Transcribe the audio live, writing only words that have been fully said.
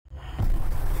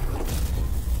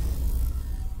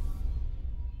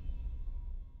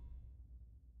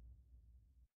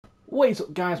What is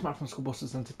up guys, Matt from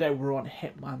Skullbusters, and today we're on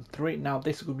Hitman 3. Now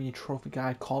this is going to be a trophy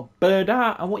guide called Bird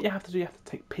Art, and what you have to do, you have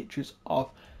to take pictures of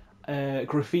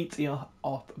graffiti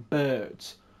of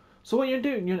birds. So what you're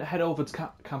doing, you're going to head over to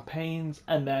campaigns,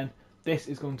 and then this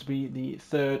is going to be the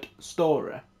third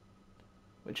story,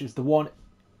 which is the one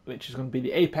which is going to be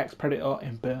the Apex Predator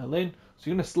in Berlin. So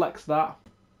you're going to select that.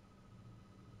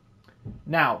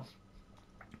 Now,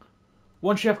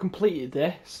 once you have completed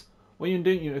this, what you're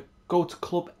doing, you're going to go to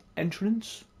club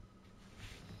entrance.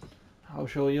 I'll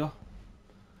show you.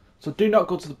 So do not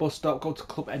go to the bus stop, go to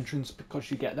club entrance because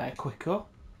you get there quicker.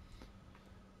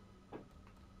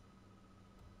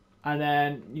 And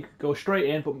then you could go straight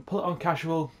in, but put it on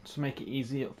casual to make it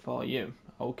easier for you.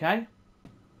 Okay?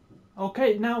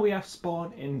 Okay, now we have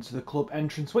spawned into the club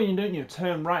entrance. What you're doing, you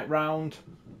turn right round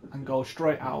and go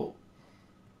straight out.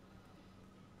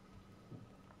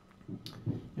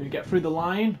 You get through the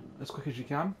line as quick as you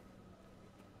can.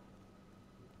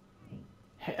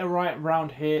 Hit a right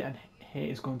round here, and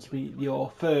here is going to be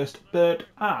your first bird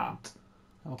art.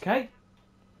 Okay?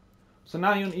 So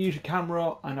now you want to use your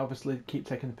camera and obviously keep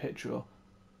taking the picture.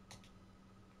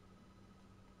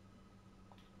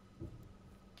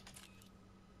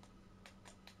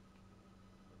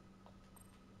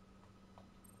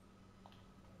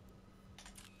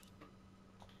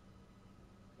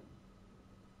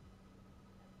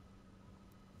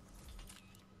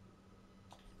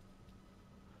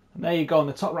 And there you go in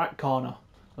the top right corner.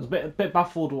 I was a bit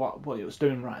baffled what it was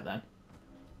doing right then.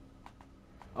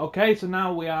 Okay, so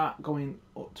now we are going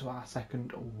up to our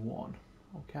second one.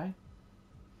 Okay.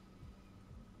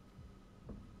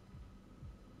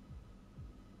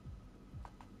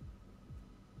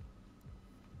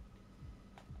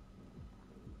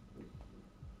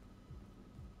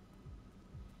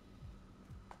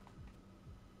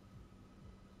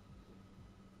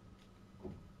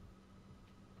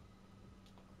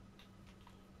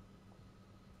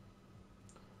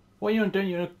 What you're doing,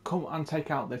 you're going to come and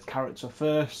take out this character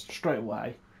first, straight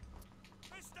away.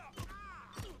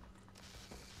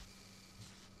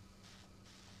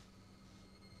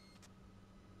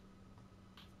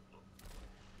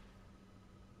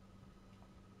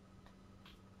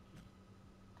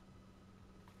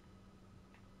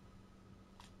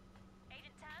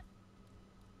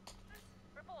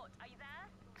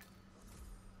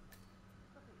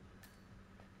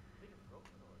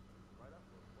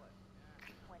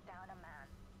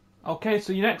 Okay,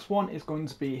 so your next one is going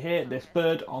to be here, this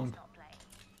bird on.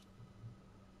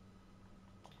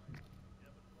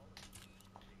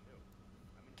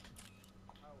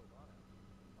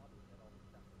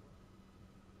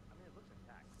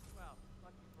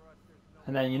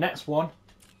 And then your next one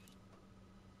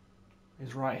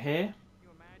is right here.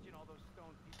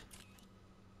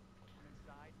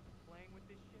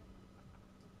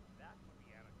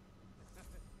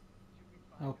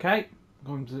 Okay,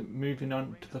 going to moving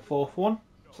on to the fourth one.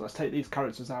 So let's take these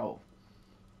characters out.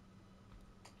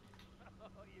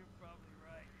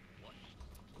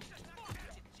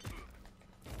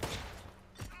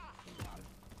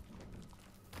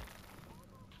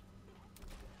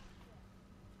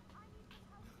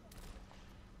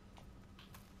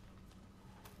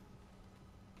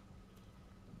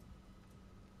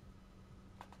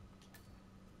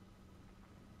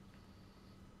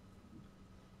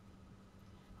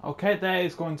 Okay, there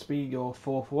is going to be your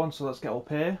fourth one, so let's get up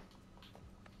here.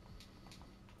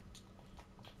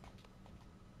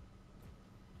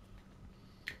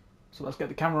 So let's get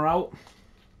the camera out.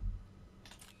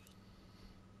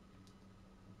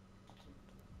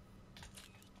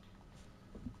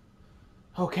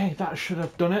 Okay, that should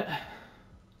have done it.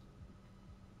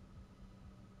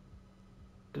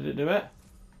 Did it do it?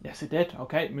 Yes, it did.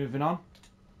 Okay, moving on.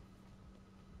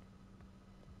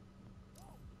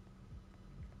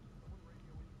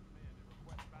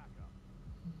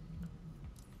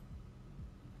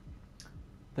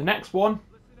 The next one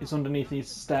is underneath these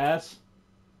stairs.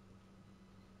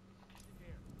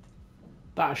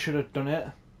 That should have done it.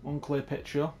 Unclear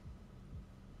picture.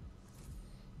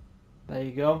 There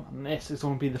you go. And this is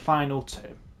going to be the final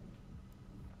two.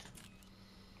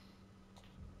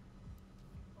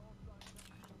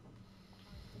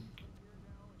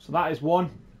 So that is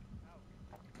one.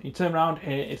 You turn around,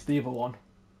 here it's the other one.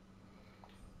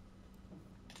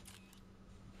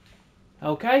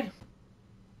 Okay.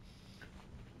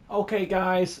 Okay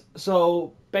guys,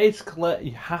 so basically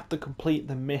you have to complete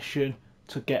the mission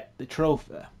to get the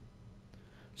trophy.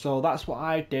 So that's what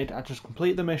I did. I just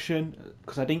completed the mission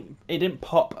because it didn't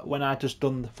pop when I just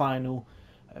done the final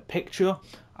picture.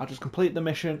 I just completed the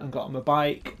mission and got on my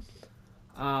bike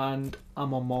and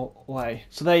I'm on my way.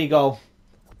 So there you go.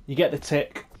 You get the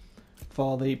tick.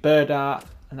 for the bird art,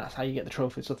 and that's how you get the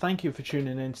trophy. So thank you for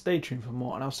tuning in. Stay tuned for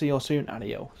more, and I'll see you all soon.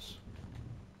 Adios.